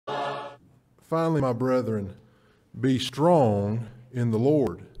finally, my brethren, be strong in the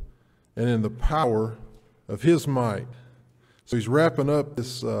Lord and in the power of his might. So he's wrapping up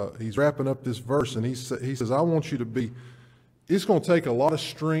this verse, and he says, I want you to be, it's going to take a lot of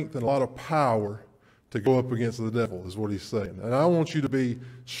strength and a lot of power to go up against the devil, is what he's saying. And I want you to be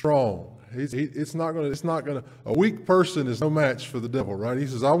strong. It's not going to, a weak person is no match for the devil, right? He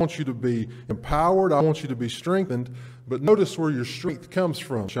says, I want you to be empowered. I want you to be strengthened. But notice where your strength comes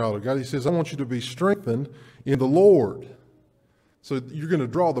from, child of God. He says, I want you to be strengthened in the Lord. So you're going to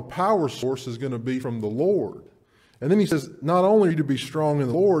draw, the power source is going to be from the Lord. And then he says, not only are you to be strong in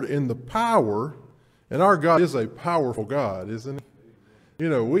the Lord, in the power, and our God is a powerful God, isn't he? You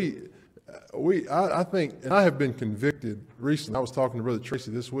know, I think, and I have been convicted recently. I was talking to Brother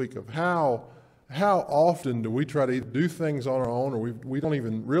Tracy this week of how often do we try to do things on our own, or we don't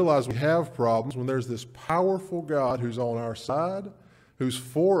even realize we have problems when there's this powerful God who's on our side, who's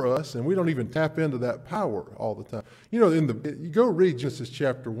for us, and we don't even tap into that power all the time. You know, you go read Genesis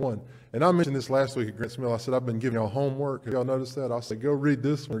chapter 1, and I mentioned this last week at Grant Mill. I said, I've been giving y'all homework. Have y'all noticed that? I'll say, go read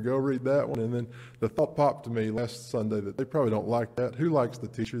this one or go read that one. And then the thought popped to me last Sunday that they probably don't like that. Who likes the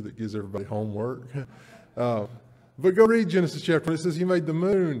teacher that gives everybody homework? But go read Genesis chapter 1. It says he made the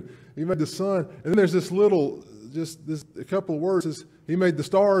moon, he made the sun, and then there's this little, a couple of words, says he made the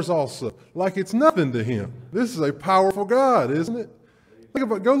stars also. Like it's nothing to him. This is a powerful God, isn't it?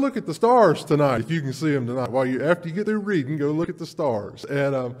 Go look at the stars tonight if you can see them tonight. After you get through reading, go look at the stars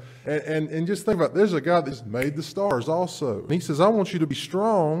and just think about it. There's a God that's made the stars also. And he says, I want you to be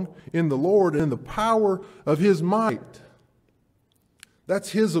strong in the Lord and in the power of his might. That's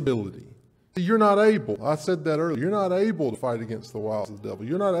his ability. You're not able. I said that earlier. You're not able to fight against the wiles of the devil.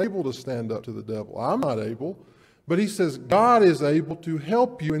 You're not able to stand up to the devil. I'm not able. But he says God is able to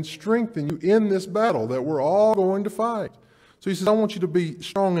help you and strengthen you in this battle that we're all going to fight. So he says, I want you to be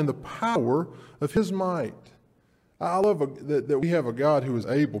strong in the power of his might. I love that we have a God who is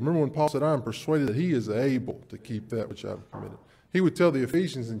able. Remember when Paul said, I am persuaded that he is able to keep that which I've committed. He would tell the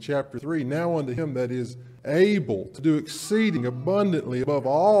Ephesians in chapter 3, now unto him that is able to do exceeding abundantly above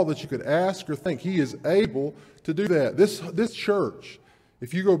all that you could ask or think. He is able to do that. This church,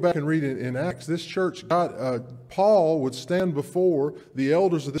 if you go back and read it in Acts, this church, Paul would stand before the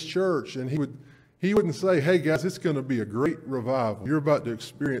elders of this church, and he wouldn't say, hey guys, it's going to be a great revival. You're about to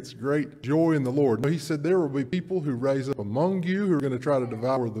experience great joy in the Lord. No, he said there will be people who raise up among you who are going to try to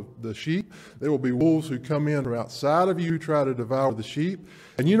devour the sheep. There will be wolves who come in from outside of you who try to devour the sheep.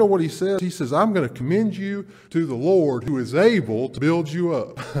 And you know what he says? He says, I'm going to commend you to the Lord who is able to build you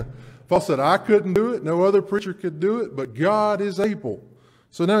up. Paul said, I couldn't do it. No other preacher could do it, but God is able.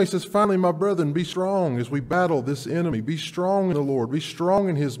 So now he says, finally, my brethren, be strong as we battle this enemy. Be strong in the Lord. Be strong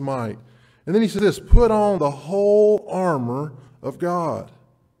in his might. And then he says this, put on the whole armor of God.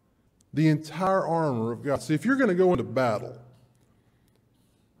 The entire armor of God. See, if you're going to go into battle,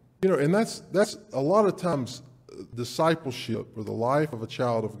 you know, and that's a lot of times discipleship or the life of a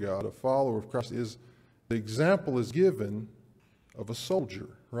child of God, a follower of Christ, is the example is given of a soldier,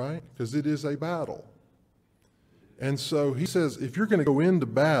 right? Because it is a battle. And so he says, if you're going to go into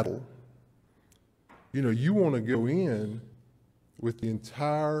battle, you know, you want to go in with the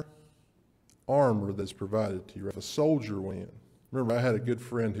entire armor that's provided to you. If a soldier went in. Remember, I had a good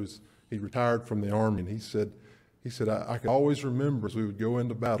friend he retired from the Army, and he said, I can always remember as we would go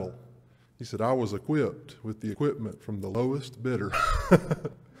into battle. He said, I was equipped with the equipment from the lowest bidder.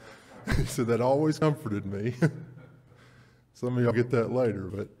 He said, that always comforted me. Some of y'all get that later,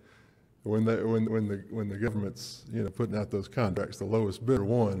 but when the government's, you know, putting out those contracts, the lowest bidder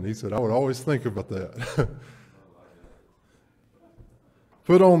won. He said, I would always think about that.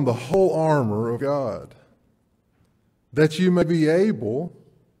 Put on the whole armor of God, that you may be able.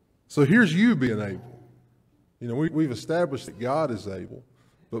 So here's you being able. You know, we've established that God is able,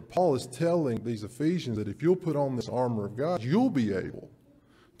 but Paul is telling these Ephesians that if you'll put on this armor of God, you'll be able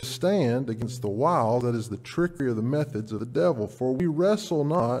to stand against the wiles, that is the trickery of the methods of the devil. For we wrestle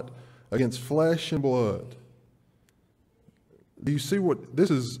not against flesh and blood. Do you see what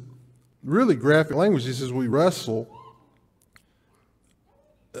this is? Really graphic language. He says we wrestle.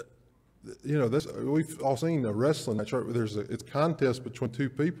 You know, we've all seen a wrestling match. It's a contest between two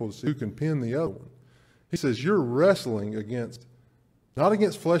people to see who can pin the other one. He says you're wrestling not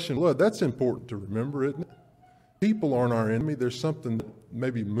against flesh and blood. That's important to remember, isn't it? People aren't our enemy. There's something that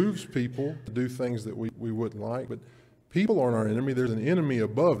maybe moves people to do things that we wouldn't like, but people aren't our enemy. There's an enemy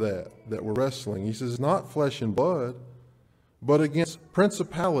above that we're wrestling. He says not flesh and blood, but against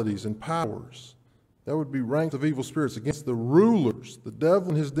principalities and powers. That would be ranks of evil spirits, against the rulers, the devil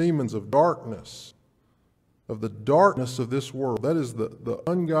and his demons of darkness of the darkness of this world. That is the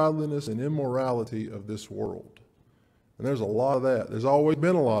ungodliness and immorality of this world. And there's a lot of that. There's always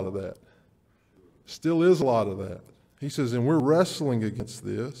been a lot of that. Still is a lot of that. He says, and we're wrestling against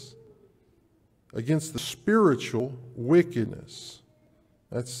this, against the spiritual wickedness.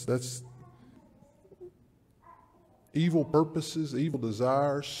 That's evil purposes, evil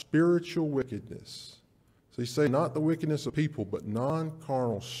desires, spiritual wickedness. So he's saying not the wickedness of people, but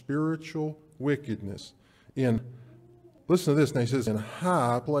non-carnal spiritual wickedness in, listen to this, now he says, in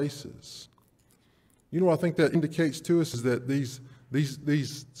high places. You know what I think that indicates to us is that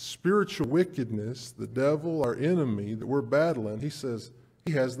these spiritual wickedness, the devil, our enemy that we're battling, he says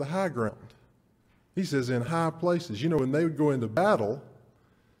he has the high ground. He says in high places. You know, when they would go into battle,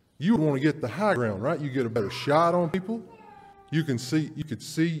 you would want to get the high ground, right? You get a better shot on people. You could see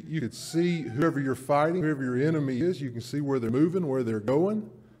whoever you're fighting, whoever your enemy is. You can see where they're moving, where they're going.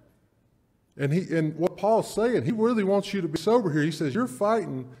 And what Paul's saying, he really wants you to be sober here. He says, you're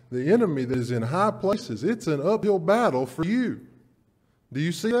fighting the enemy that is in high places. It's an uphill battle for you. Do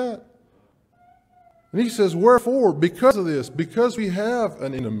you see that? And he says, wherefore, because of this, because we have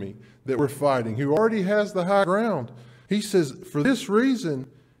an enemy that we're fighting who already has the high ground, he says, for this reason,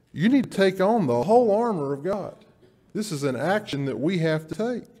 you need to take on the whole armor of God. This is an action that we have to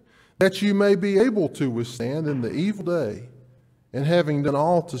take, that you may be able to withstand in the evil day, and having done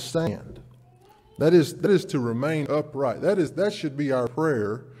all to stand. That is to remain upright. That should be our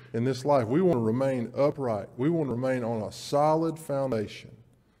prayer in this life. We want to remain upright. We want to remain on a solid foundation,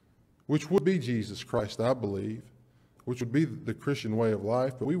 which would be Jesus Christ, I believe, which would be the Christian way of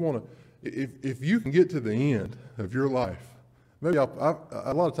life. But we want to, if you can get to the end of your life, maybe a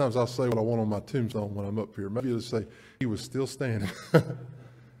lot of times I'll say what I want on my tombstone when I'm up here. Maybe it'll say, he was still standing.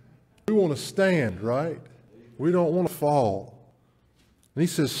 We want to stand, right? We don't want to fall. And he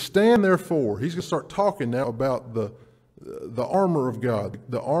says, stand therefore. He's going to start talking now about the armor of God,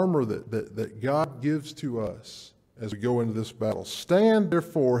 the armor that God gives to us as we go into this battle. Stand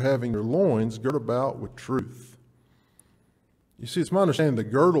therefore, having your loins girt about with truth. You see, it's my understanding the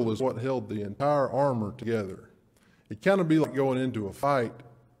girdle is what held the entire armor together. It kind of be like going into a fight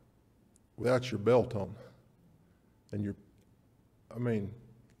without your belt on. And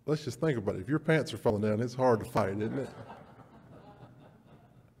let's just think about it. If your pants are falling down, it's hard to fight, isn't it?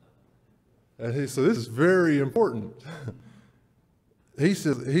 And so this is very important. He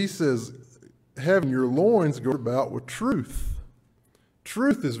says, having your loins girt about with truth.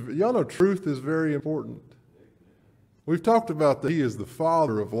 Y'all know truth is very important. We've talked about that he is the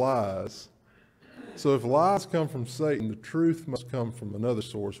father of lies. So if lies come from Satan, the truth must come from another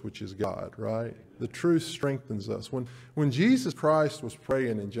source, which is God, right? The truth strengthens us. When Jesus Christ was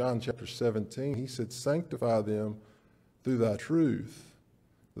praying in John chapter 17, he said, sanctify them through thy truth.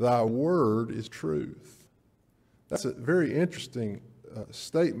 Thy word is truth. That's a very interesting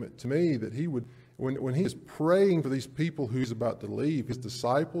statement to me that he would, when he is praying for these people who he's about to leave, his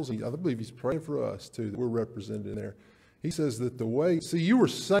disciples, I believe he's praying for us too, that we're represented in there. He says that the way, see, you were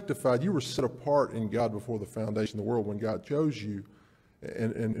sanctified, you were set apart in God before the foundation of the world when God chose you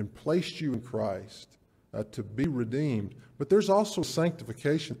and placed you in Christ to be redeemed. But there's also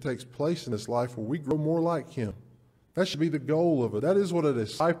sanctification that takes place in this life where we grow more like him. That should be the goal of it. That is what a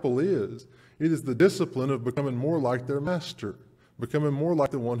disciple is. It is the discipline of becoming more like their master, becoming more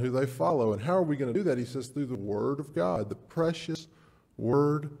like the one who they follow. And how are we going to do that? He says through the Word of God, the precious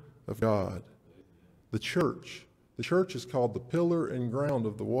Word of God. The church. The church is called the pillar and ground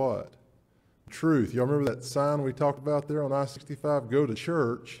of the what? Truth. Y'all remember that sign we talked about there on I-65? Go to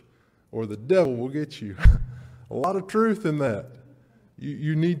church or the devil will get you. A lot of truth in that.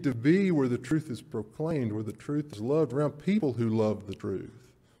 You need to be where the truth is proclaimed, where the truth is loved, around people who love the truth.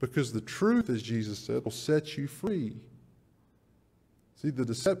 Because the truth, as Jesus said, will set you free. See, the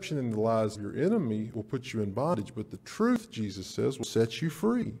deception and the lies of your enemy will put you in bondage, but the truth, Jesus says, will set you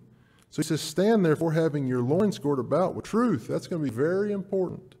free. So he says, stand therefore having your loins girt about with truth. That's going to be very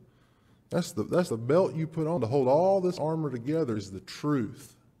important. That's the belt you put on to hold all this armor together is the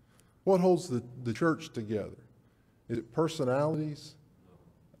truth. What holds the church together? Is it personalities?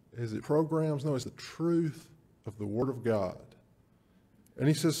 Is it programs? No, it's the truth of the Word of God. And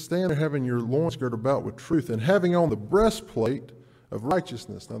he says, stand there having your loins girt about with truth and having on the breastplate of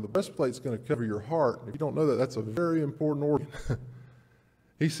righteousness. Now, the breastplate is going to cover your heart. If you don't know that, that's a very important organ.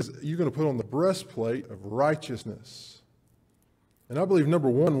 He says, you're going to put on the breastplate of righteousness. And I believe, number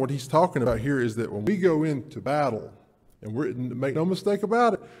one, what he's talking about here is that when we go into battle, and make no mistake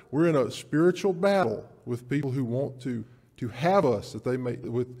about it, we're in a spiritual battle with people who want to have us, that they may,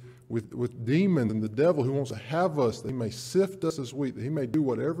 with with demons and the devil who wants to have us, that he may sift us as wheat, that he may do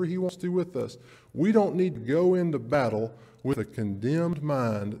whatever he wants to do with us. We don't need to go into battle with a condemned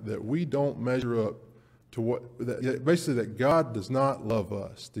mind that we don't measure up to basically that God does not love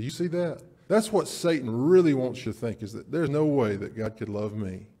us. Do you see that? That's what Satan really wants you to think, is that there's no way that God could love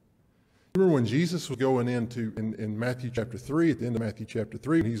me. Remember when Jesus was going in Matthew chapter 3, at the end of Matthew chapter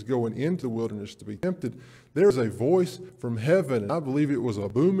 3, when he's going into the wilderness to be tempted, there was a voice from heaven, and I believe it was a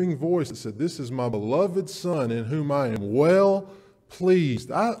booming voice that said, "This is my beloved Son in whom I am well pleased."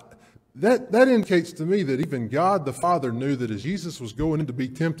 That indicates to me that even God the Father knew that as Jesus was going in to be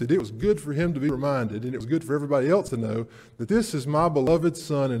tempted, it was good for him to be reminded, and it was good for everybody else to know, that this is my beloved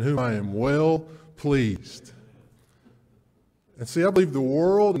Son in whom I am well pleased. And see, I believe the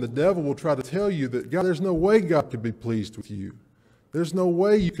world and the devil will try to tell you that, God, there's no way God could be pleased with you. There's no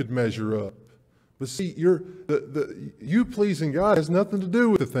way you could measure up. But see, you pleasing God has nothing to do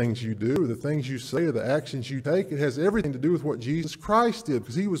with the things you do or the things you say or the actions you take. It has everything to do with what Jesus Christ did,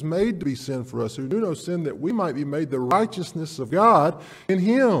 because he was made to be sin for us who knew no sin, that we might be made the righteousness of God in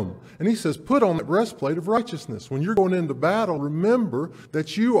him. And he says, put on that breastplate of righteousness. When you're going into battle, remember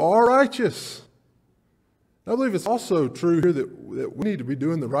that you are righteous. I believe it's also true here that we need to be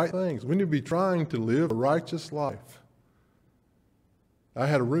doing the right things. We need to be trying to live a righteous life. I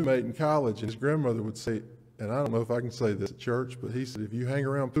had a roommate in college, and his grandmother would say, and I don't know if I can say this at church, but he said, if you hang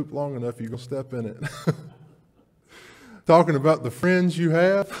around poop long enough, you're going to step in it. Talking about the friends you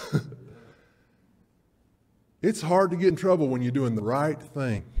have. It's hard to get in trouble when you're doing the right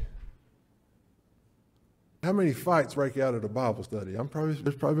thing. How many fights break out at a Bible study?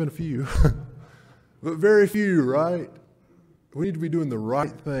 There's probably been a few. But very few, right? We need to be doing the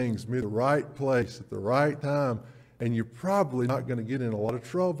right things, be in the right place at the right time, and you're probably not going to get in a lot of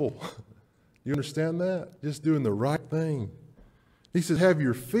trouble. You understand that? Just doing the right thing. He says, have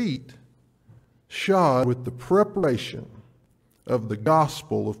your feet shod with the preparation of the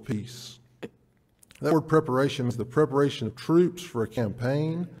gospel of peace. That word preparation is the preparation of troops for a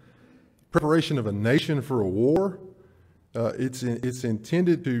campaign, preparation of a nation for a war. It's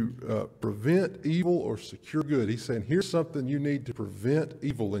intended to prevent evil or secure good. He's saying, here's something you need to prevent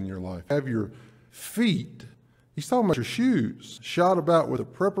evil in your life. Have your feet, he's talking about your shoes, shod about with a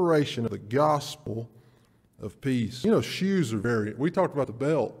preparation of the gospel of peace. You know, shoes are we talked about the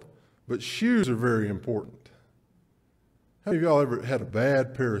belt, but shoes are very important. How many of y'all ever had a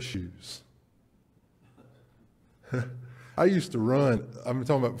bad pair of shoes? I used to run, I'm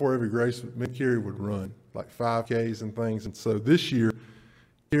talking about before every race, me and Carrie would run like 5Ks and things. And so this year,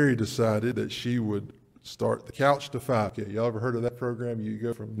 Carrie decided that she would start the couch to 5K. Y'all ever heard of that program? You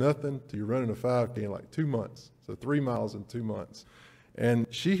go from nothing to you're running a 5K in like 2 months. So 3 miles in 2 months. And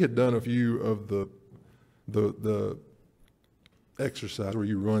she had done a few of the exercise where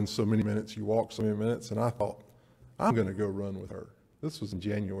you run so many minutes, you walk so many minutes. And I thought, I'm going to go run with her. This was in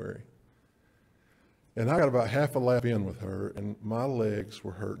January. And I got about half a lap in with her, and my legs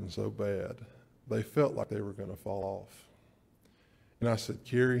were hurting so bad. They felt like they were going to fall off. And I said,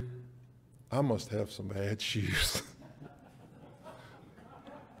 Carrie, I must have some bad shoes.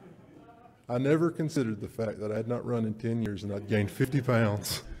 I never considered the fact that I had not run in 10 years and I'd gained 50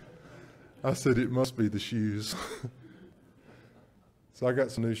 pounds. I said, it must be the shoes. So I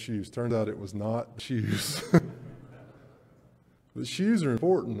got some new shoes. Turned out it was not shoes. But shoes are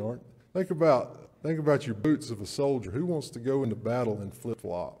important, aren't they? Think about your boots of a soldier. Who wants to go into battle in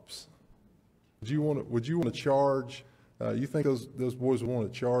flip-flops? Would you want to charge? You think those boys would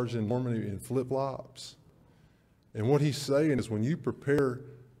want to charge in Normandy in flip-flops? And what he's saying is, when you prepare,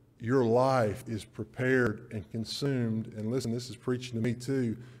 your life is prepared and consumed. And listen, this is preaching to me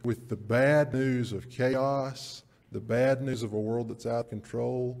too, with the bad news of chaos, the bad news of a world that's out of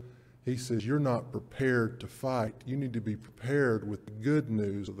control. He says, you're not prepared to fight. You need to be prepared with the good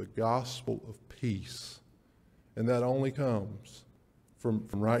news of the gospel of peace. And that only comes from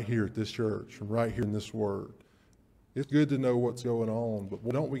right here at this church, from right here in this word. It's good to know what's going on, but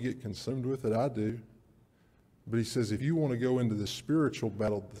don't we get consumed with it? I do. But he says, if you want to go into the spiritual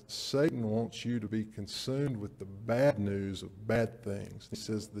battle, Satan wants you to be consumed with the bad news of bad things. He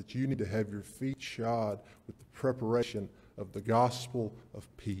says that you need to have your feet shod with the preparation of the gospel of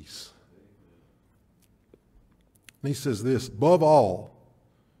peace. And he says this, above all,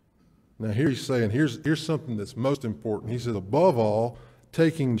 now here he's saying, here's something that's most important. He says, above all,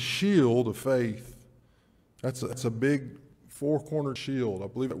 taking the shield of faith. That's a big four-cornered shield. I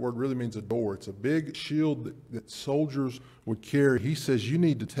believe that word really means a door. It's a big shield that soldiers would carry. He says you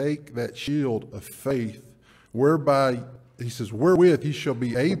need to take that shield of faith, whereby, he says, wherewith he shall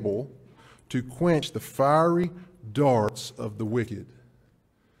be able to quench the fiery darts of the wicked.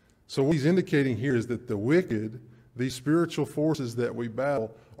 So what he's indicating here is that the wicked, these spiritual forces that we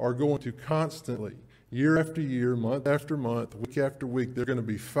battle, are going to constantly, year after year, month after month, week after week, they're going to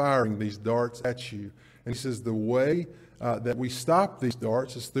be firing these darts at you. And he says the way that we stop these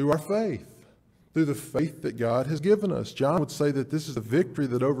darts is through our faith, through the faith that God has given us. John would say that this is the victory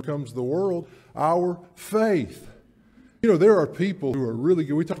that overcomes the world, our faith. You know, there are people who are really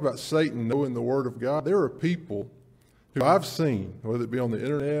good. We talk about Satan knowing the Word of God. There are people who I've seen, whether it be on the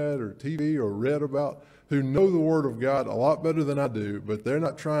internet or TV or read about, who know the Word of God a lot better than I do, but they're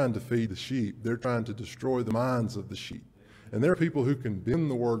not trying to feed the sheep. They're trying to destroy the minds of the sheep. And there are people who can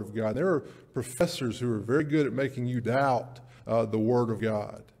bend the Word of God. There are professors who are very good at making you doubt the Word of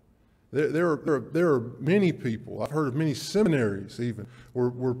God. There are many people, I've heard of many seminaries even,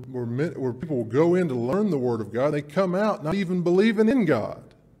 where people will go in to learn the Word of God, and they come out not even believing in God.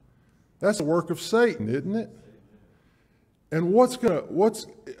 That's the work of Satan, isn't it? And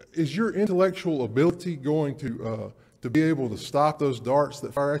is your intellectual ability going to be able to stop those darts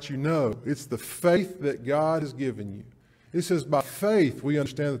that fire at you? No, it's the faith that God has given you. It says by faith we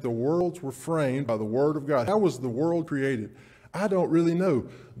understand that the worlds were framed by the Word of God. How was the world created? I don't really know,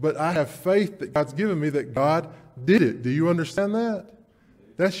 but I have faith that God's given me that God did it. Do you understand that?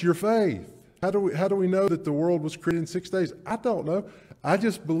 That's your faith. How do we know that the world was created in 6 days? I don't know. I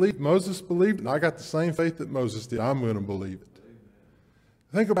just believe Moses believed, and I got the same faith that Moses did. I'm going to believe it.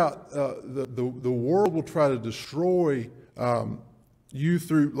 Think about the world will try to destroy you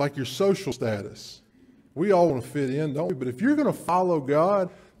through like your social status. We all want to fit in, don't we? But if you're going to follow God,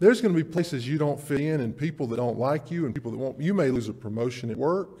 there's going to be places you don't fit in and people that don't like you and people that won't. You may lose a promotion at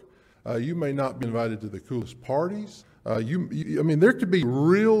work. You may not be invited to the coolest parties. I mean, there could be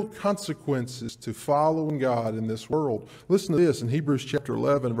real consequences to following God in this world. Listen to this in Hebrews chapter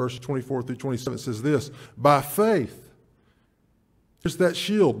 11, verses 24 through 27. It says this, by faith, here's that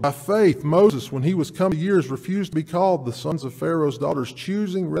shield. By faith, Moses, when he was come to years, refused to be called the sons of Pharaoh's daughters,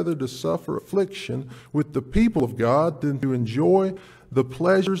 choosing rather to suffer affliction with the people of God than to enjoy the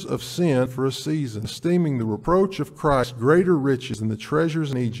pleasures of sin for a season, esteeming the reproach of Christ greater riches than the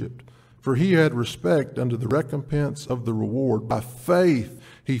treasures in Egypt. For he had respect unto the recompense of the reward. By faith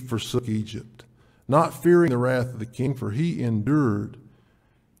he forsook Egypt, not fearing the wrath of the king, for he endured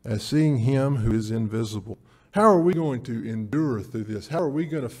as seeing him who is invisible. How are we going to endure through this? How are we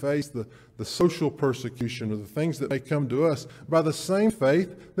going to face the social persecution or the things that may come to us? By the same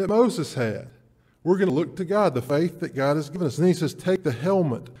faith that Moses had. We're going to look to God, the faith that God has given us. And then he says, take the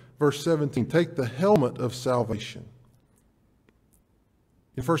helmet, verse 17, take the helmet of salvation.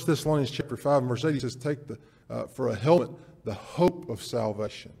 In 1 Thessalonians chapter 5 and verse 8, he says, take for a helmet, the hope of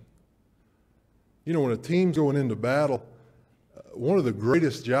salvation. You know, when a team's going into battle, one of the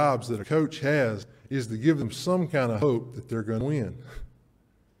greatest jobs that a coach has is to give them some kind of hope that they're going to win.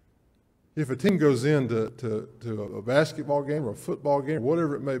 If a team goes into a basketball game or a football game or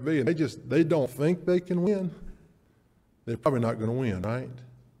whatever it may be, and they don't think they can win, they're probably not going to win, right?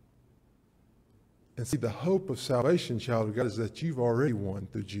 And see, the hope of salvation, child of God, is that you've already won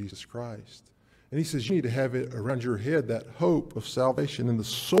through Jesus Christ. And he says you need to have it around your head, that hope of salvation, and the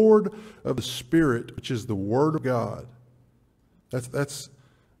sword of the Spirit, which is the Word of God. That's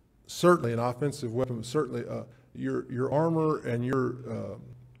certainly an offensive weapon, but certainly your armor, and you're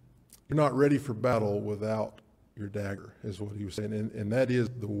not ready for battle without your dagger, is what he was saying. And that is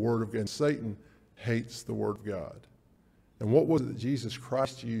the Word of God. And Satan hates the Word of God. And what was it that Jesus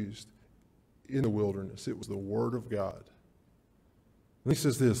Christ used in the wilderness? It was the Word of God. And he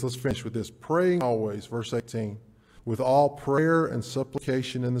says this, let's finish with this. Praying always, verse 18, with all prayer and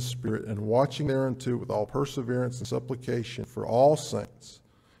supplication in the Spirit, and watching thereunto with all perseverance and supplication for all saints,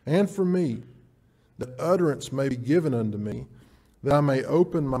 and for me, that utterance may be given unto me, that I may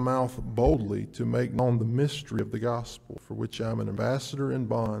open my mouth boldly to make known the mystery of the gospel, for which I am an ambassador in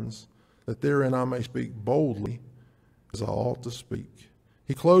bonds, that therein I may speak boldly as I ought to speak.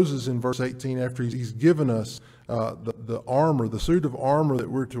 He closes in verse 18 after he's given us the armor, the suit of armor that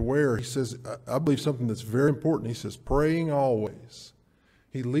we're to wear. He says, I believe something that's very important. He says, praying always.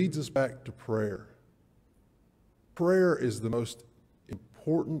 He leads us back to prayer. Prayer is the most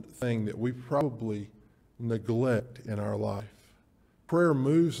important thing that we probably neglect in our life. Prayer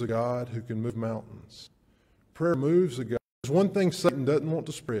moves a God who can move mountains. Prayer moves a God. There's one thing Satan doesn't want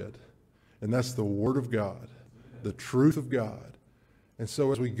to spread, and that's the Word of God, the truth of God. And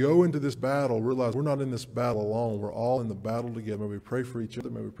so as we go into this battle, realize we're not in this battle alone. We're all in the battle together. May we pray for each other.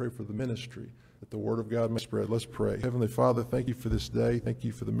 May we pray for the ministry, that the Word of God may spread. Let's pray. Heavenly Father, thank you for this day. Thank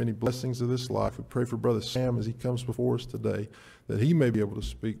you for the many blessings of this life. We pray for Brother Sam as he comes before us today, that he may be able to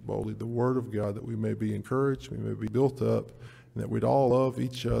speak boldly the Word of God, that we may be encouraged, we may be built up, and that we'd all love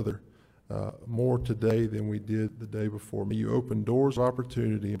each other more today than we did the day before. May you open doors of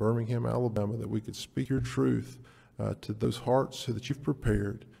opportunity in Birmingham, Alabama, that we could speak your truth to those hearts that you've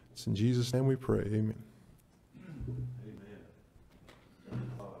prepared. It's in Jesus' name we pray. Amen.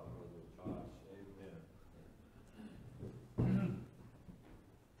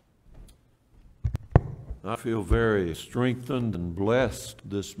 I feel very strengthened and blessed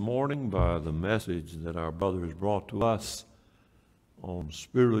this morning by the message that our brothers brought to us on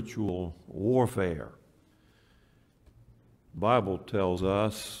spiritual warfare. The Bible tells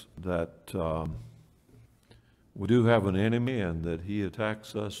us that we do have an enemy and that he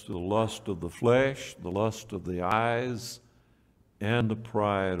attacks us to the lust of the flesh, the lust of the eyes, and the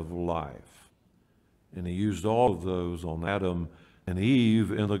pride of life. And he used all of those on Adam and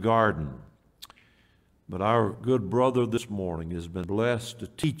Eve in the garden. But our good brother this morning has been blessed to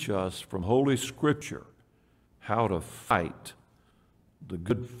teach us from Holy Scripture how to fight the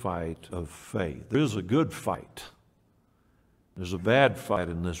good fight of faith. There is a good fight. There's a bad fight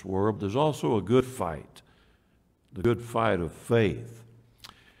in this world. There's also a good fight, the good fight of faith.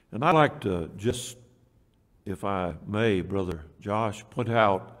 And I'd like to just, if I may, Brother Josh, point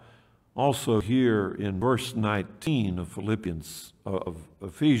out also here in verse 19 of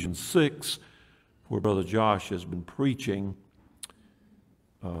Ephesians 6, where Brother Josh has been preaching,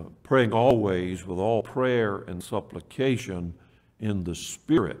 praying always with all prayer and supplication in the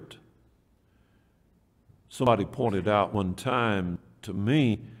Spirit. Somebody pointed out one time to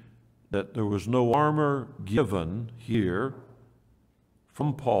me that there was no armor given here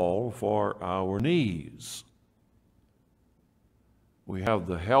from Paul for our knees. We have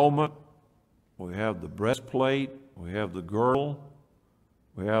the helmet, we have the breastplate, we have the girdle,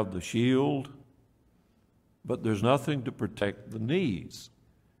 we have the shield, but there's nothing to protect the knees.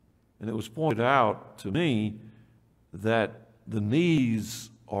 And it was pointed out to me that the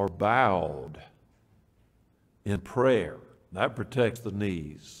knees are bowed in prayer. That protects the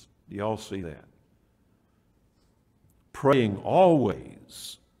knees. Do y'all see that? Praying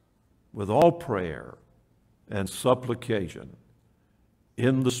always with all prayer and supplication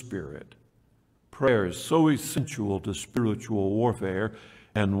in the Spirit. Prayer is so essential to spiritual warfare,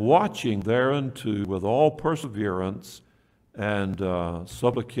 and watching thereunto with all perseverance and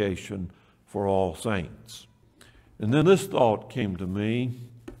supplication for all saints. And then this thought came to me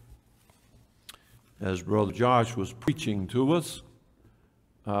as Brother Josh was preaching to us.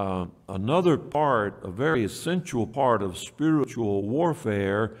 Another part, a very essential part of spiritual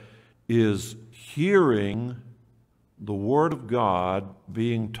warfare is hearing the Word of God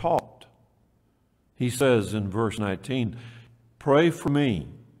being taught. He says in verse 19, "Pray for me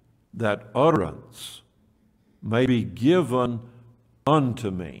that utterance may be given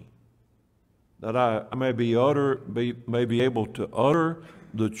unto me," that I may be able to utter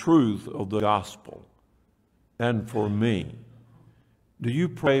the truth of the gospel, and for me. Do you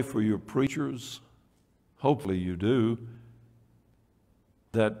pray for your preachers? Hopefully you do.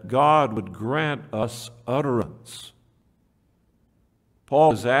 That God would grant us utterance.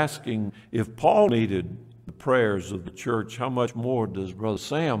 Paul is asking, if Paul needed the prayers of the church, how much more does Brother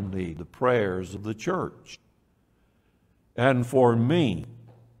Sam need the prayers of the church? And for me,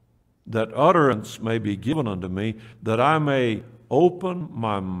 that utterance may be given unto me, that I may open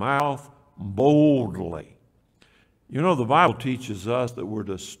my mouth boldly. You know, the Bible teaches us that we're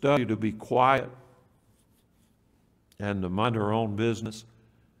to study to be quiet and to mind our own business.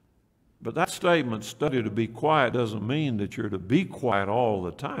 But that statement, study to be quiet, doesn't mean that you're to be quiet all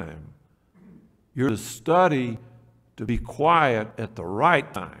the time. You're to study to be quiet at the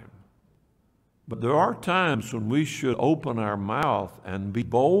right time. But there are times when we should open our mouth and be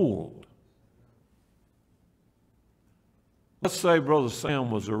bold. Let's say Brother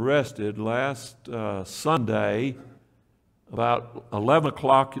Sam was arrested last Sunday about 11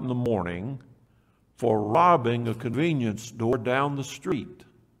 o'clock in the morning for robbing a convenience store down the street.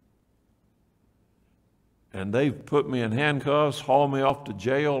 And they've put me in handcuffs, hauled me off to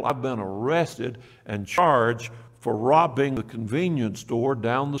jail. I've been arrested and charged for robbing the convenience store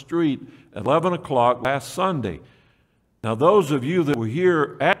down the street at 11 o'clock last Sunday. Now, those of you that were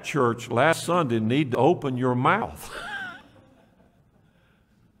here at church last Sunday need to open your mouth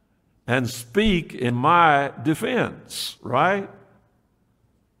and speak in my defense, right?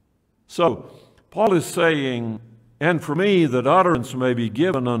 So, Paul is saying, and for me that utterance may be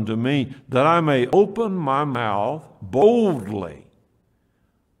given unto me, that I may open my mouth boldly.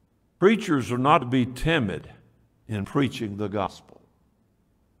 Preachers are not to be timid in preaching the gospel.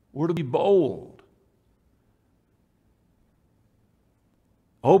 We're to be bold.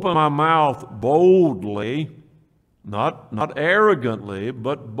 Open my mouth boldly not arrogantly,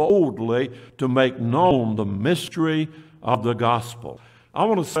 but boldly, to make known the mystery of the gospel. I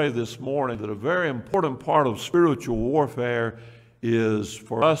want to say this morning that a very important part of spiritual warfare is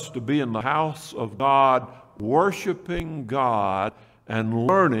for us to be in the house of God, worshiping God and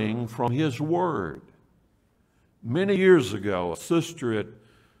learning from His Word. Many years ago, a sister at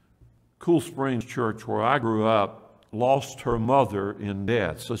Cool Springs Church, where I grew up, lost her mother in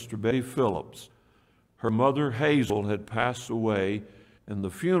death, Sister Betty Phillips. Her mother, Hazel, had passed away, and the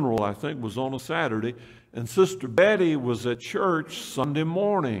funeral, I think, was on a Saturday, and Sister Betty was at church Sunday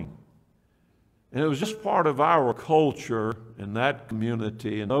morning. And it was just part of our culture in that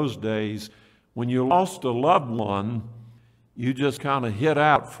community in those days. When you lost a loved one, you just kind of hid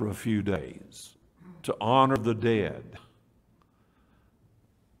out for a few days to honor the dead.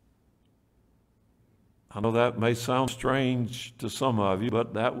 I know that may sound strange to some of you,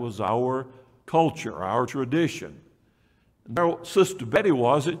 but that was our culture, our tradition. And there Sister Betty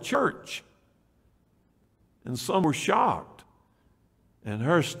was at church, and some were shocked. And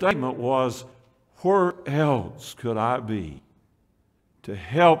her statement was, "Where else could I be to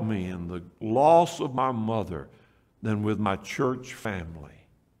help me in the loss of my mother than with my church family?"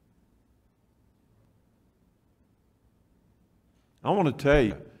 I want to tell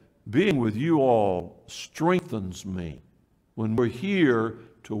you, being with you all strengthens me when we're here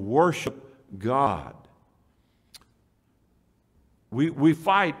to worship God. We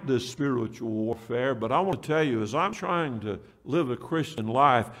fight this spiritual warfare, but I want to tell you, as I'm trying to live a Christian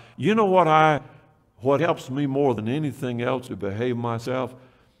life, you know what helps me more than anything else to behave myself?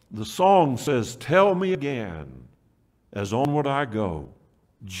 The song says, "Tell me again, as onward I go,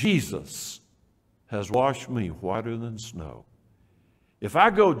 Jesus has washed me whiter than snow." If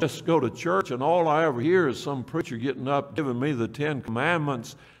I just go to church and all I ever hear is some preacher getting up giving me the 10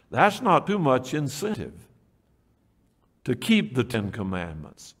 Commandments, that's not too much incentive to keep the 10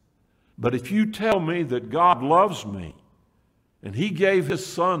 Commandments. But if you tell me that God loves me and He gave His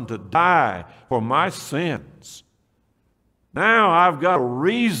Son to die for my sins, now I've got a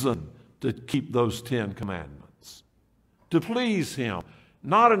reason to keep those 10 Commandments, to please Him,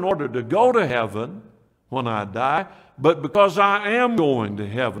 not in order to go to heaven when I die, but because I am going to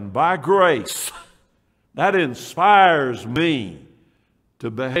heaven by grace. That inspires me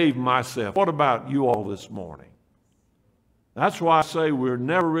to behave myself. What about you all this morning? That's why I say we're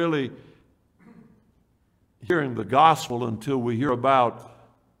never really hearing the gospel until we hear about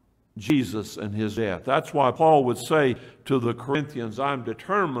Jesus and His death. That's why Paul would say to the Corinthians, "I'm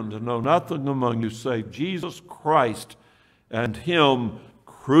determined to know nothing among you save Jesus Christ and Him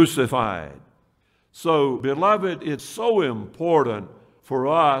crucified." So, beloved, it's so important for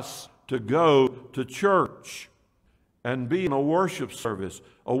us to go to church and be in a worship service.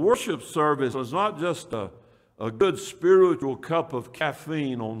 A worship service is not just a good spiritual cup of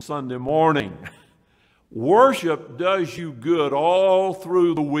caffeine on Sunday morning. Worship does you good all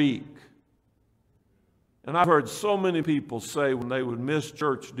through the week. And I've heard so many people say when they would miss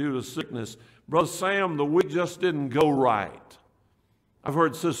church due to sickness, "Brother Sam, the week just didn't go right." I've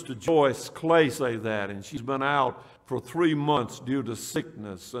heard Sister Joyce Clay say that, and she's been out for 3 months due to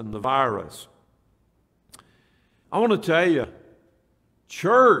sickness and the virus. I want to tell you,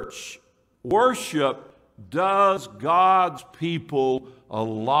 church worship does God's people a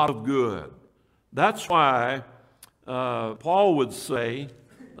lot of good. That's why Paul would say,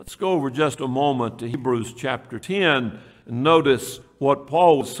 let's go over just a moment to Hebrews chapter 10, and notice what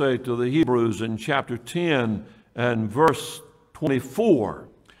Paul would say to the Hebrews in chapter 10 and verse 24.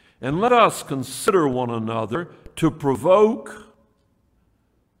 "And let us consider one another to provoke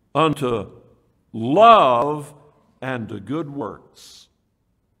unto love and to good works."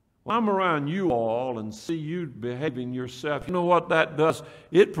 When I'm around you all and see you behaving yourself, you know what that does?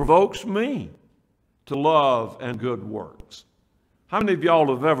 It provokes me to love and good works. How many of y'all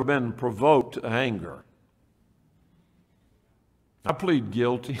have ever been provoked to anger? I plead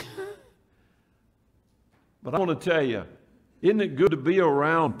guilty. But I want to tell you, isn't it good to be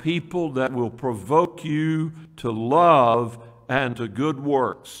around people that will provoke you to love and to good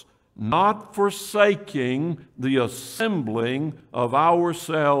works, not forsaking the assembling of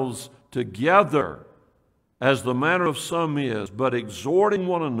ourselves together, as the manner of some is, but exhorting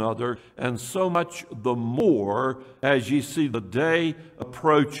one another, and so much the more as ye see the day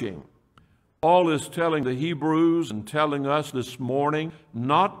approaching. Paul is telling the Hebrews and telling us this morning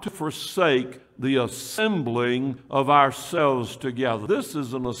not to forsake the assembling of ourselves together. This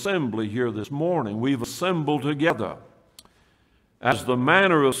is an assembly here this morning. We've assembled together, as the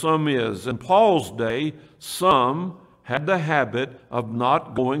manner of some is. In Paul's day, some had the habit of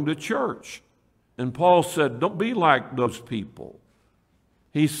not going to church. And Paul said, don't be like those people.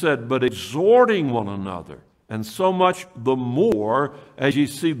 He said, but exhorting one another, and so much the more as you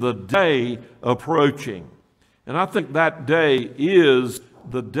see the day approaching. And I think that day is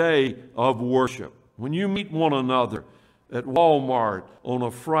the day of worship. When you meet one another at Walmart on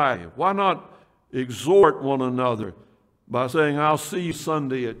a Friday, why not exhort one another by saying, I'll see you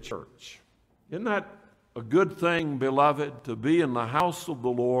Sunday at church? Isn't that a good thing, beloved, to be in the house of the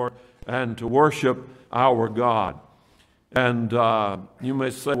Lord and to worship our God? And you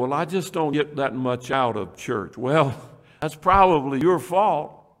may say, well, I just don't get that much out of church. Well, that's probably your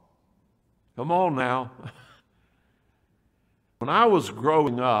fault. Come on now. When I was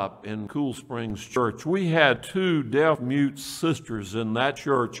growing up in Cool Springs Church, we had 2 deaf-mute sisters in that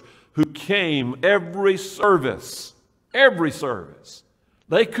church who came every service. Every service.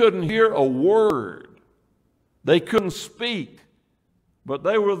 They couldn't hear a word. They couldn't speak. But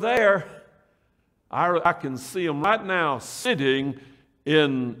they were there. I can see them right now sitting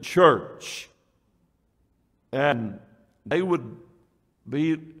in church. And they would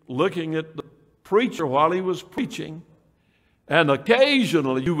be looking at the preacher while he was preaching. And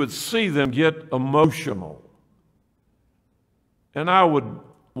occasionally you would see them get emotional. And I would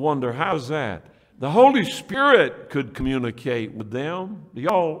wonder, how's that? The Holy Spirit could communicate with them. Do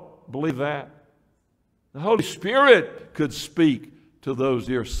y'all believe that? The Holy Spirit could speak to those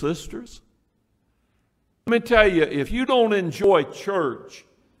dear sisters. Let me tell you, if you don't enjoy church,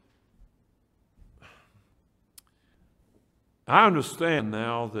 I understand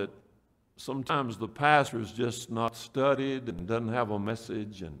now that sometimes the pastor is just not studied and doesn't have a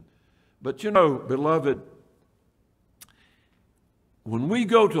message. But you know, beloved, when we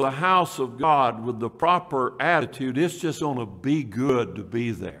go to the house of God with the proper attitude, it's just going to be good to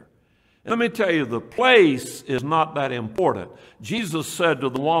be there. And let me tell you, the place is not that important. Jesus said to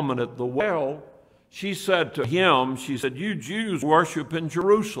the woman at the well, she said to him, she said, you Jews worship in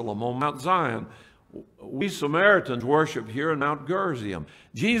Jerusalem on Mount Zion. We Samaritans worship here in Mount Gerizim.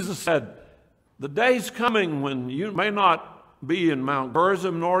 Jesus said, the day's coming when you may not be in Mount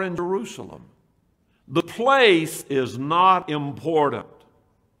Gerizim nor in Jerusalem. The place is not important.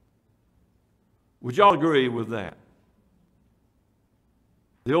 Would y'all agree with that?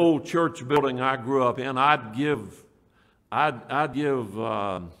 The old church building I grew up in, I'd give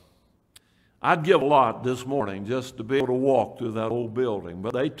a lot this morning just to be able to walk through that old building,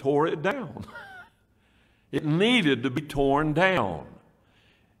 but they tore it down. It needed to be torn down.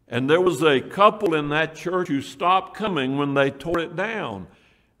 And there was a couple in that church who stopped coming when they tore it down.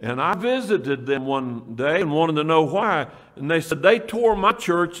 And I visited them one day and wanted to know why. And they said, they tore my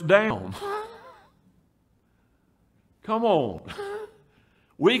church down. Come on.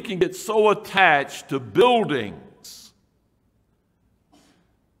 We can get so attached to buildings.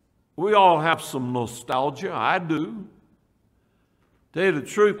 We all have some nostalgia. I do. Tell you the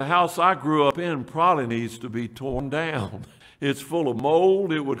truth, the house I grew up in probably needs to be torn down. It's full of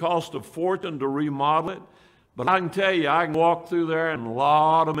mold. It would cost a fortune to remodel it. But I can tell you, I can walk through there and a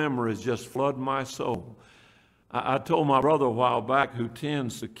lot of memories just flood my soul. I told my brother a while back, who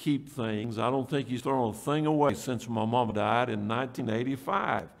tends to keep things, I don't think he's thrown a thing away since my mama died in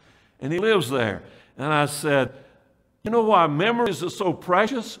 1985. And he lives there. And I said, you know why memories are so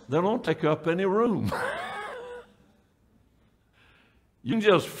precious? They don't take up any room. You can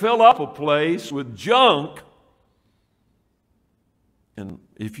just fill up a place with junk. And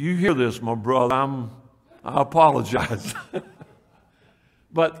if you hear this, my brother, I apologize.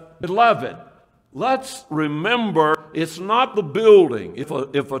 But, beloved, let's remember it's not the building. If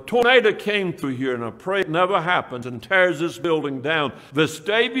a tornado came through here, and I pray it never happens, and tears this building down,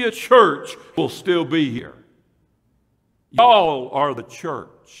 Vestavia Church will still be here. Y'all are the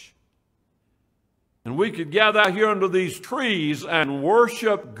church. And we could gather out here under these trees and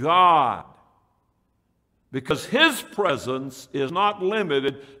worship God. Because His presence is not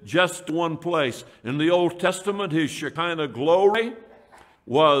limited just to one place. In the Old Testament, His Shekinah glory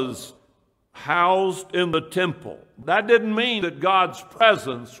was housed in the temple. That didn't mean that God's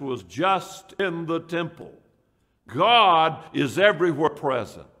presence was just in the temple. God is everywhere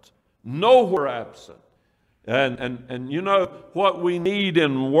present, nowhere absent. And you know what we need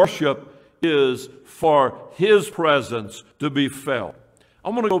in worship is for His presence to be felt.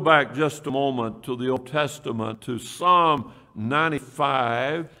 I'm going to go back just a moment to the Old Testament, to Psalm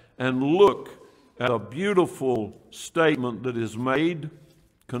 95, and look at a beautiful statement that is made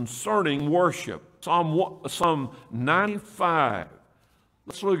concerning worship. Psalm 95.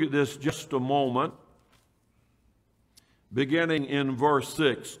 Let's look at this just a moment, beginning in verse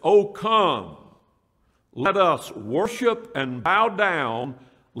 6. Oh, come, let us worship and bow down.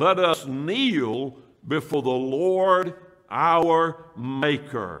 let us kneel before the Lord our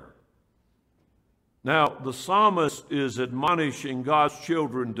Maker. Now, the psalmist is admonishing God's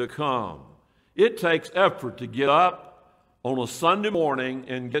children to come. It takes effort to get up on a Sunday morning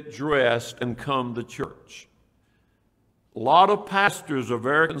and get dressed and come to church. A lot of pastors are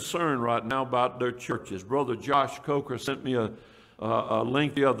very concerned right now about their churches. Brother Josh Coker sent me a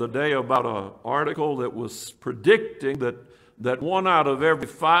link the other day about an article that was predicting that 1 out of every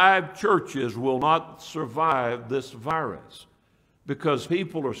 5 churches will not survive this virus because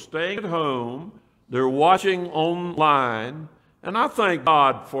people are staying at home, they're watching online, and I thank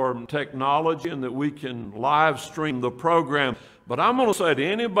God for technology and that we can live stream the program. But I'm going to say to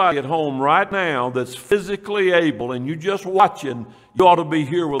anybody at home right now that's physically able and you just watching, you ought to be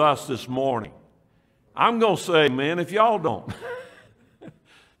here with us this morning. I'm going to say, man, if y'all don't,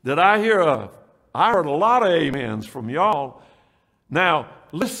 I heard a lot of amens from y'all. Now,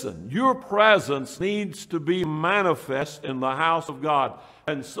 listen, your presence needs to be manifest in the house of God.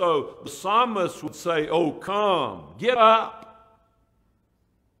 And so the psalmist would say, oh, come, get up,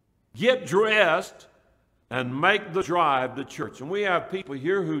 get dressed, and make the drive to church. And we have people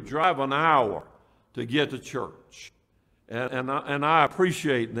here who drive an hour to get to church. And I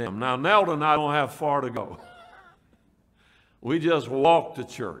appreciate them. Now, Nelda and I don't have far to go. We just walk to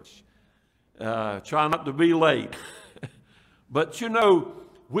church. Try not to be late. But you know,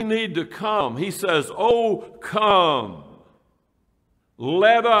 we need to come. He says, oh, come.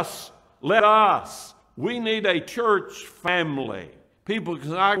 Let us. We need a church family. People,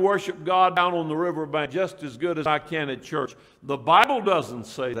 because I worship God down on the riverbank just as good as I can at church. The Bible doesn't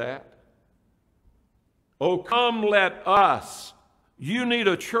say that. Oh, come, let us. You need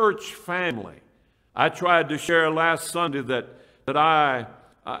a church family. I tried to share last Sunday that I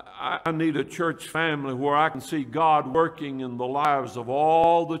need a church family where I can see God working in the lives of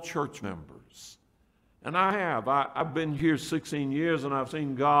all the church members. And I have. I've been here 16 years and I've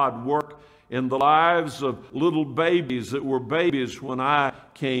seen God work in the lives of little babies that were babies when I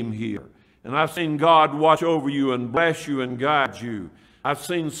came here. And I've seen God watch over you and bless you and guide you. I've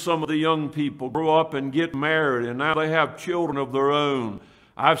seen some of the young people grow up and get married, and now they have children of their own.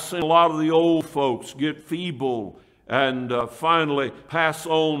 I've seen a lot of the old folks get feeble and finally pass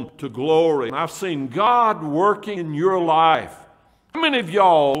on to glory. And I've seen God working in your life. How many of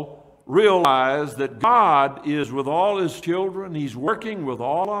y'all realize that God is with all His children? He's working with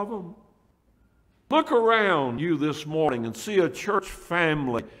all of them. Look around you this morning and see a church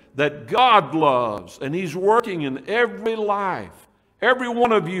family that God loves, and He's working in every life. Every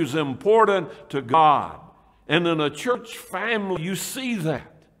one of you is important to God. And in a church family, you see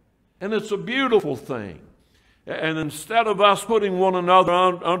that. And it's a beautiful thing. And instead of us putting one another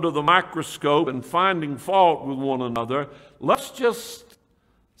under the microscope and finding fault with one another, let's just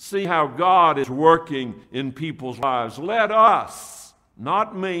see how God is working in people's lives. Let us,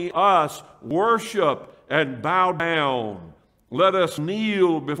 not me, us, worship and bow down. Let us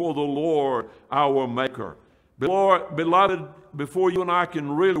kneel before the Lord, our Maker. Beloved, before you and I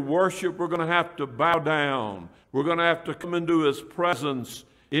can really worship, we're going to have to bow down. We're going to have to come into His presence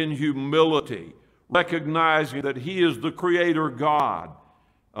in humility, recognizing that He is the Creator God.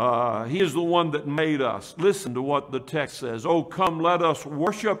 He is the one that made us. Listen to what the text says. Oh, come, let us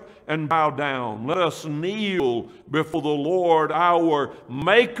worship and bow down. Let us kneel before the Lord, our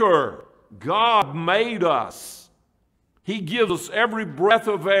Maker. God made us. He gives us every breath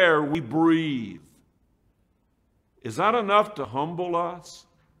of air we breathe. Is that enough to humble us?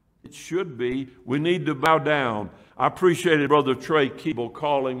 It should be. We need to bow down. I appreciated Brother Trey Keeble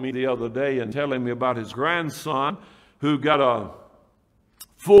calling me the other day and telling me about his grandson who got a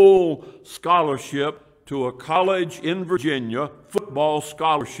full scholarship to a college in Virginia, football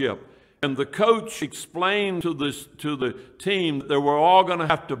scholarship. And the coach explained to the team that they were all going to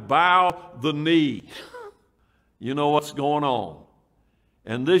have to bow the knee. You know what's going on.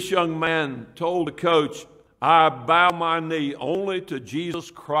 And this young man told the coach, I bow my knee only to Jesus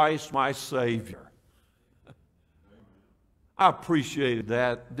Christ, my Savior. I appreciated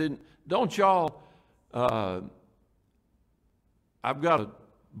that. Don't y'all? I've got a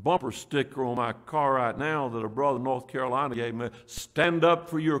bumper sticker on my car right now that a brother in North Carolina gave me. Stand up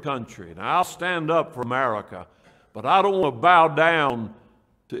for your country. Now, I'll stand up for America, but I don't want to bow down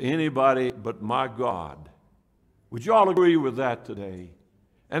to anybody but my God. Would you all agree with that today?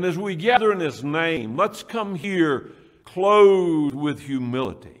 And as we gather in His name, let's come here clothed with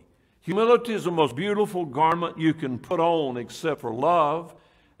humility. Humility is the most beautiful garment you can put on except for love.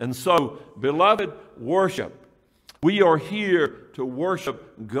 And so, beloved, worship. We are here to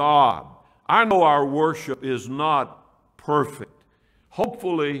worship God. I know our worship is not perfect.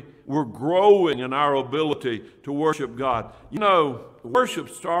 Hopefully, we're growing in our ability to worship God. You know, worship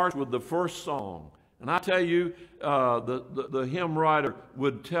starts with the first song. And I tell you, the hymn writer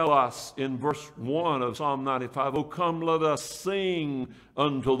would tell us in verse 1 of Psalm 95, "Oh, come, let us sing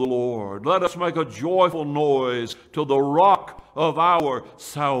unto the Lord. Let us make a joyful noise to the rock of our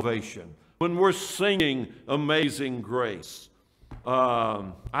salvation." When we're singing Amazing Grace,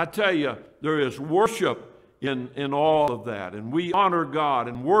 I tell you, there is worship in all of that. And we honor God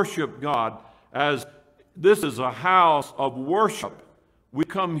and worship God as this is a house of worship. We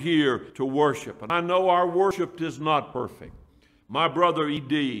come here to worship. And I know our worship is not perfect. My brother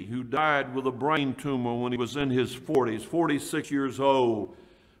E.D., who died with a brain tumor when he was in his 40s, 46 years old,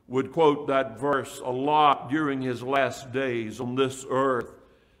 would quote that verse a lot during his last days on this earth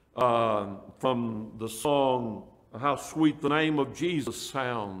from the song, "How Sweet the Name of Jesus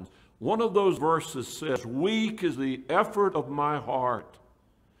Sounds." One of those verses says, "Weak is the effort of my heart,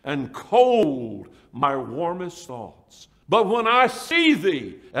 and cold my warmest thoughts. But when I see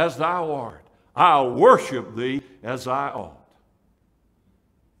thee as thou art, I'll worship thee as I ought."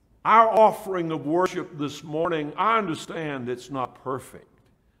 Our offering of worship this morning, I understand it's not perfect.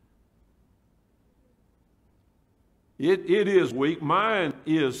 It is weak. Mine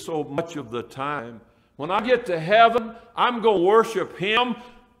is so much of the time. When I get to heaven, I'm going to worship him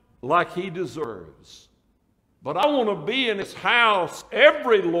like he deserves. But I want to be in his house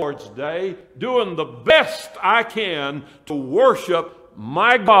every Lord's Day doing the best I can to worship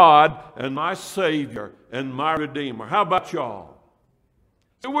my God and my Savior and my Redeemer. How about y'all?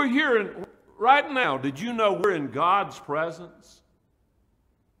 So we're here right now. Did you know we're in God's presence?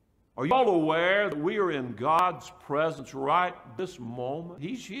 Are y'all aware that we are in God's presence right this moment?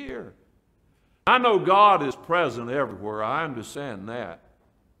 He's here. I know God is present everywhere. I understand that.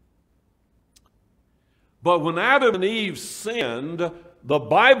 But when Adam and Eve sinned, the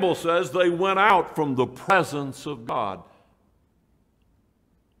Bible says they went out from the presence of God.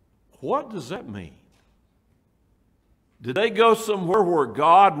 What does that mean? Did they go somewhere where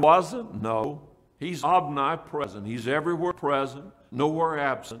God wasn't? No. He's omnipresent. He's everywhere present, nowhere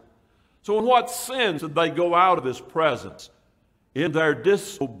absent. So in what sense did they go out of his presence? In their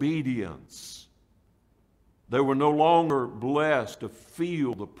disobedience. They were no longer blessed to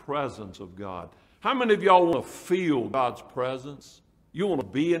feel the presence of God. How many of y'all want to feel God's presence? You want to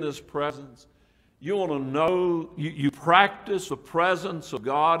be in his presence? You want to know, you practice the presence of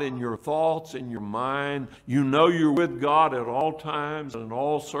God in your thoughts, in your mind. You know you're with God at all times and in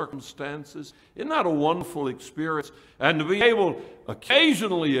all circumstances. Isn't that a wonderful experience? And to be able,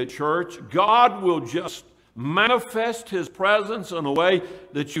 occasionally at church, God will just manifest his presence in a way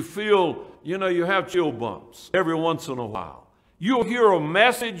that you feel, you know, you have chill bumps every once in a while. You'll hear a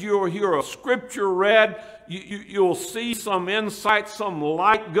message, you'll hear a scripture read, you'll see some insight, some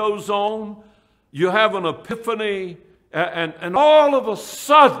light goes on, you have an epiphany, and all of a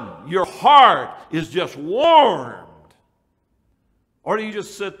sudden your heart is just warmed. Or do you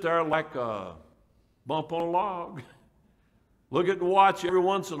just sit there like a bump on a log, look at the watch every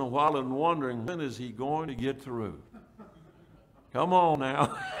once in a while and wondering, when is he going to get through? Come on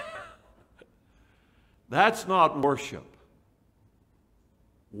now. That's not worship.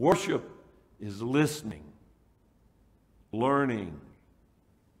 Worship is listening, learning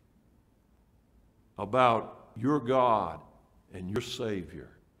about your God and your Savior.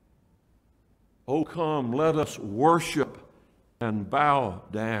 Oh, come, let us worship and bow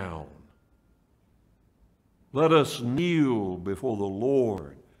down. Let us kneel before the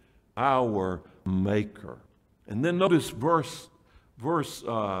Lord, our Maker. And then notice verse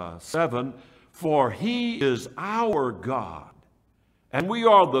 7, "For he is our God, and we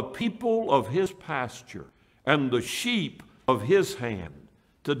are the people of his pasture and the sheep of his hand.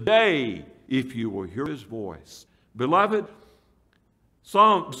 Today, if you will hear his voice." Beloved,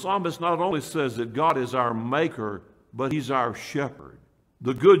 Psalmist not only says that God is our maker, but he's our shepherd,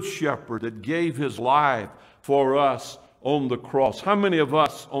 the good shepherd that gave his life for us on the cross. How many of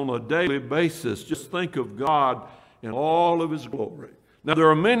us on a daily basis just think of God in all of his glory? Now, there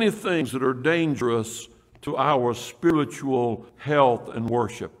are many things that are dangerous to our spiritual health and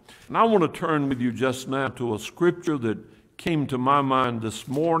worship. And I want to turn with you just now to a scripture that came to my mind this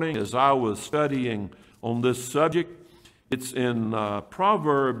morning as I was studying on this subject. It's in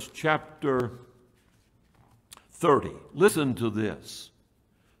Proverbs chapter 30. Listen to this.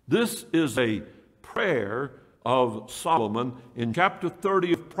 This is a prayer of Solomon in chapter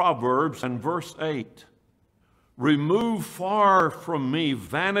 30 of Proverbs and verse 8. "Remove far from me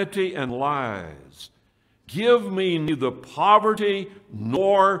vanity and lies. Give me neither poverty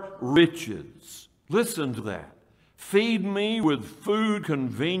nor riches." Listen to that. Feed me with food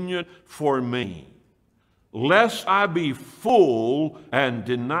convenient for me, lest I be full and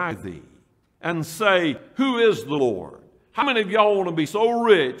deny thee, and say, who is the Lord? How many of y'all want to be so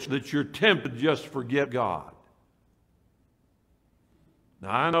rich that you're tempted to just forget God? Now,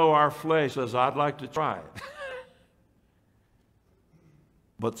 I know our flesh says, I'd like to try it.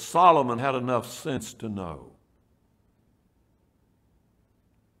 But Solomon had enough sense to know,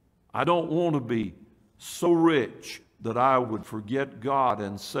 I don't want to be so rich that I would forget God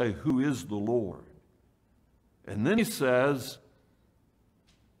and say, who is the Lord? And then he says,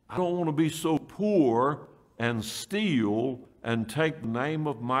 I don't want to be so poor and steal and take the name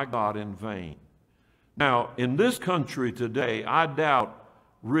of my God in vain. Now, in this country today, I doubt,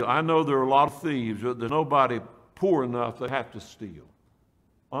 I know there are a lot of thieves, but there's nobody poor enough that have to steal,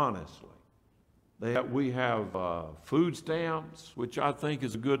 honestly. We have food stamps, which I think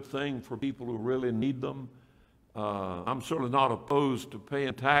is a good thing for people who really need them. I'm certainly not opposed to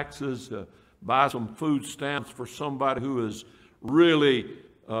paying taxes to buy some food stamps for somebody who is really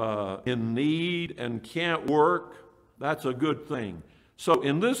in need and can't work. That's a good thing. So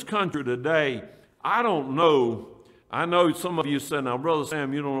in this country today, I don't know. I know some of you said, now, Brother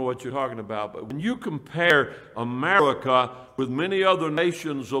Sam, you don't know what you're talking about. But when you compare America with many other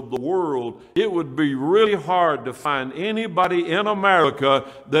nations of the world, it would be really hard to find anybody in America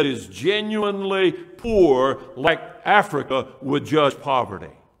that is genuinely poor like Africa would judge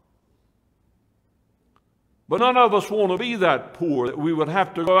poverty. But none of us want to be that poor that we would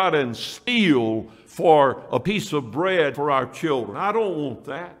have to go out and steal for a piece of bread for our children. I don't want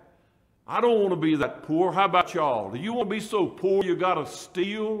that. I don't want to be that poor. How about y'all? Do you want to be so poor you got to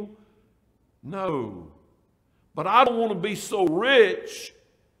steal? No. But I don't want to be so rich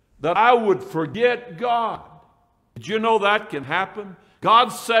that I would forget God. Did you know that can happen? God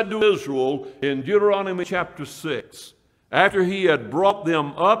said to Israel in Deuteronomy chapter 6, after he had brought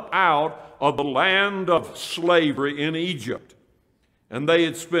them up out of the land of slavery in Egypt, and they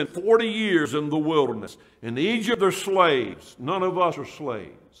had spent 40 years in the wilderness. In Egypt, they're slaves. None of us are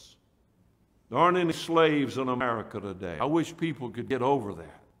slaves. There aren't any slaves in America today. I wish people could get over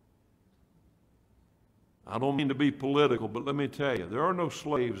that. I don't mean to be political, but let me tell you, there are no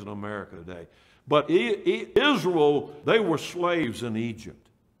slaves in America today. But Israel, they were slaves in Egypt.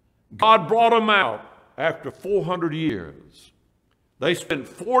 God brought them out after 400 years. They spent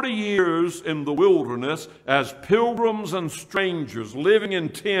 40 years in the wilderness as pilgrims and strangers, living in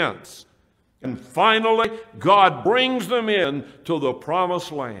tents. And finally, God brings them in to the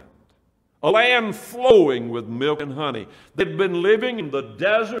promised land. A land flowing with milk and honey. They'd been living in the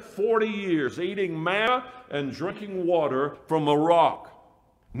desert 40 years, eating manna and drinking water from a rock.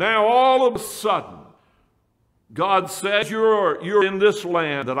 Now all of a sudden, God says, you're in this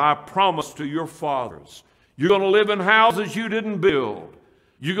land that I promised to your fathers. You're going to live in houses you didn't build.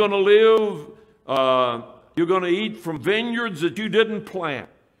 You're going to eat from vineyards that you didn't plant.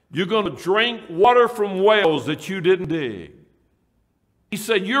 You're going to drink water from wells that you didn't dig. He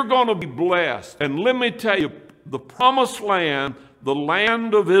said, you're going to be blessed. And let me tell you, the promised land, the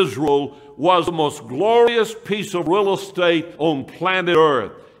land of Israel, was the most glorious piece of real estate on planet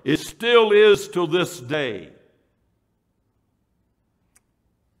Earth. It still is to this day. It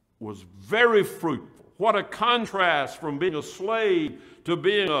was very fruitful. What a contrast from being a slave to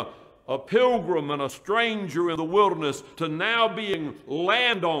being a pilgrim and a stranger in the wilderness to now being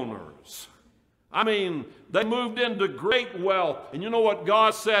landowners. I mean, they moved into great wealth. And you know what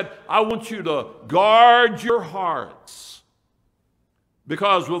God said? I want you to guard your hearts.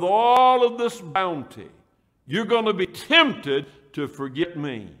 Because with all of this bounty, you're going to be tempted to forget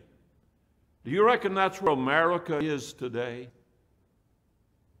me. Do you reckon that's where America is today?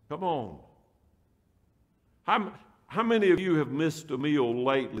 Come on. How many of you have missed a meal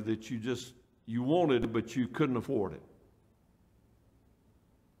lately that you wanted it, but you couldn't afford it?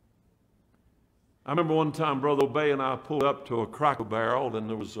 I remember one time Brother Obey and I pulled up to a Cracker Barrel, and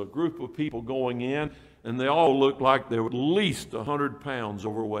there was a group of people going in, and they all looked like they were at least 100 pounds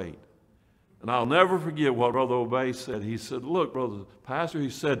overweight. And I'll never forget what Brother Obey said. He said, look, Brother Pastor, he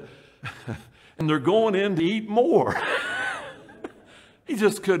said, and they're going in to eat more. He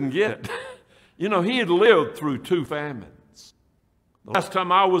just couldn't get it. You know, he had lived through 2 famines. The last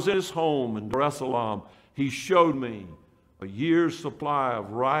time I was in his home in Dar es Salaam, he showed me a year's supply of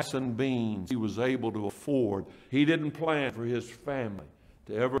rice and beans he was able to afford. He didn't plan for his family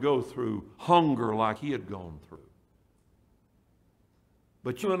to ever go through hunger like he had gone through.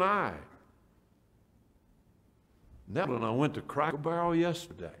 But you and I, Nell and I went to Cracker Barrel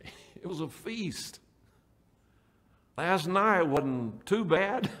yesterday. It was a feast. Last night wasn't too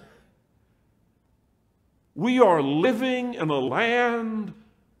bad. We are living in a land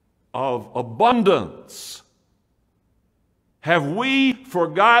of abundance. Have we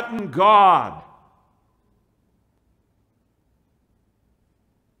forgotten God?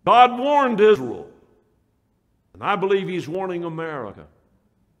 God warned Israel, and I believe He's warning America,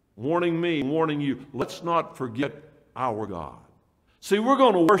 warning me, warning you. Let's not forget our God. See, we're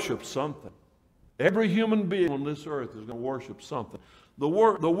going to worship something. Every human being on this earth is going to worship something. The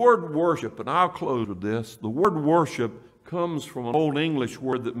word worship, and I'll close with this, the word worship comes from an Old English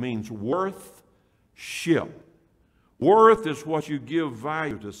word that means worth-ship. Worth is what you give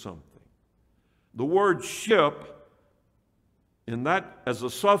value to something. The word ship, in that as a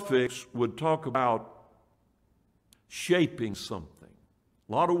suffix, would talk about shaping something.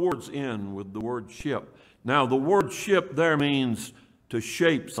 A lot of words end with the word ship. Now, the word ship there means to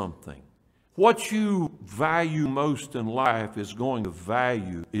shape something. What you value most in life is going to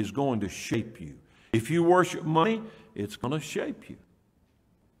shape you. If you worship money, it's going to shape you.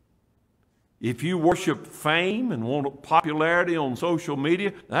 If you worship fame and want popularity on social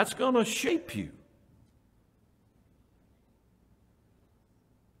media, that's going to shape you.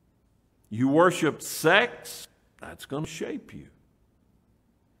 You worship sex, that's going to shape you.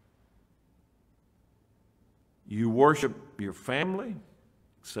 You worship your family,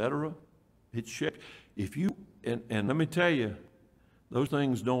 etc. It shapes. If you, and let me tell you, those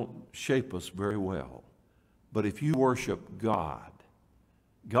things don't shape us very well. But if you worship God,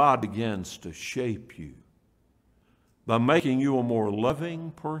 God begins to shape you by making you a more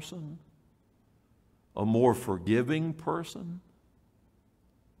loving person, a more forgiving person,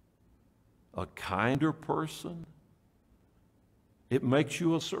 a kinder person. It makes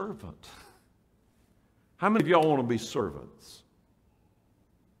you a servant. How many of y'all want to be servants?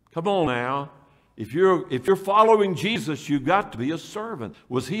 Come on now. If you're following Jesus, you've got to be a servant.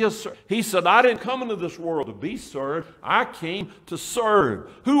 Was he a servant? He said, I didn't come into this world to be served. I came to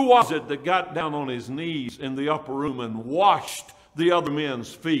serve. Who was it that got down on his knees in the upper room and washed the other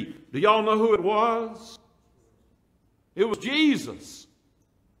men's feet? Do y'all know who it was? It was Jesus.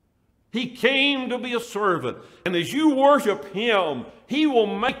 He came to be a servant. And as you worship Him, He will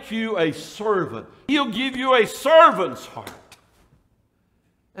make you a servant. He'll give you a servant's heart.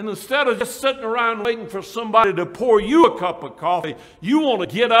 And instead of just sitting around waiting for somebody to pour you a cup of coffee, you want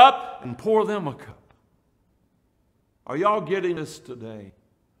to get up and pour them a cup. Are y'all getting this today?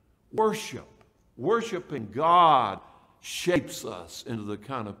 Worship. Worshiping God shapes us into the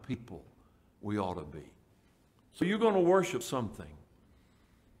kind of people we ought to be. So you're going to worship something.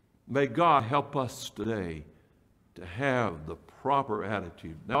 May God help us today to have the proper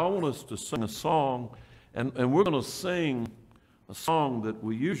attitude. Now I want us to sing a song, and we're going to sing a song that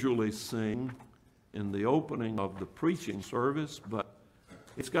we usually sing in the opening of the preaching service, but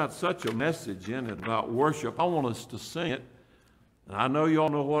it's got such a message in it about worship. I want us to sing it, and I know y'all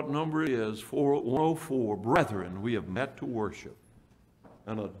know what number it is, 104. Brethren, we have met to worship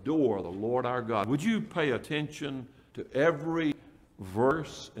and adore the Lord our God. Would you pay attention to every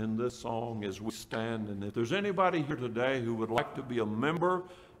verse in this song as we stand? And if there's anybody here today who would like to be a member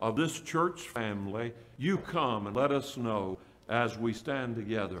of this church family, you come and let us know as we stand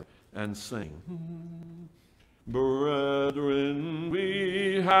together and sing. Brethren,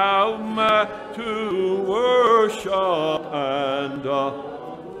 we have met to worship and